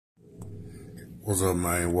What's up,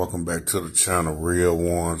 man? Welcome back to the channel, Real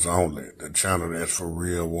Ones Only. The channel that's for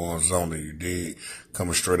real ones only, you dig?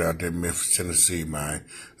 Coming straight out there, Memphis, Tennessee, man.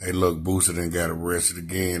 Hey, look, Boosie done got arrested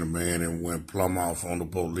again, man, and went plumb off on the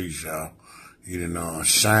police, y'all. He done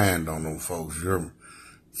shined on them folks, you hear me?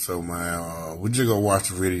 So, man, we just go watch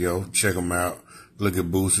the video, check him out, look at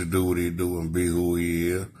Boosie, do what he do, and be who he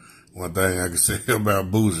is. One thing I can say about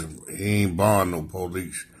Boosie, he ain't barring no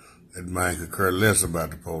police. That man could care less about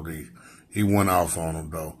the police. He went off on him,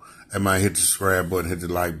 though. That man hit the subscribe button, hit the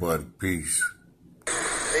like button. Peace.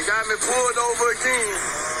 They got me pulled over again.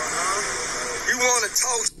 You want to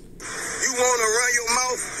talk? You want to run your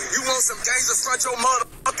mouth? You want some gangsters front your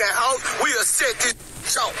motherfucking house? We'll set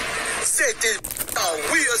this off. Set this off.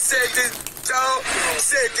 We'll set this off.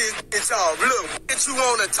 Set this off. Look, bitch, you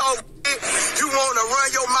want to talk? You want to run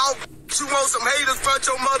your mouth? You want some haters front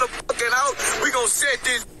your motherfucking house? We gonna set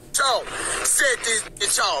this off. Set this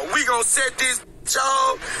bitch off. We gonna set this bitch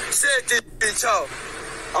off. Set this bitch off.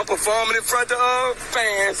 I'm performing in front of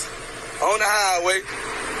fans on the highway.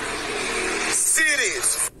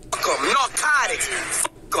 Cities, fuck them. Narcotics,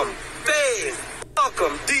 fuck them. Feds, fuck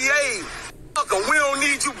them. DA, fuck them. We don't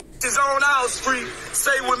need you bitches on our street.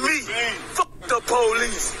 Say with me, fuck the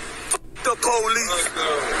police. Fuck the police.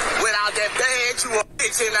 Without that badge, you a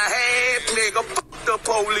bitch in the head, nigga. Fuck the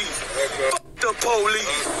police. Fuck the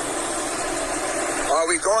police. Are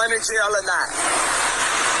we going to jail or not?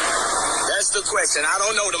 That's the question. I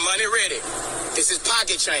don't know. The money ready. This is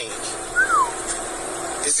pocket change.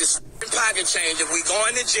 This is pocket change. If we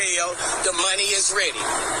going to jail, the money is ready.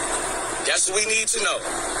 That's what we need to know.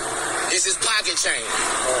 This is pocket change.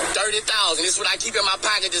 30,000. This is what I keep in my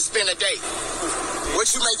pocket to spend a day. What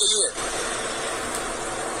you make a year?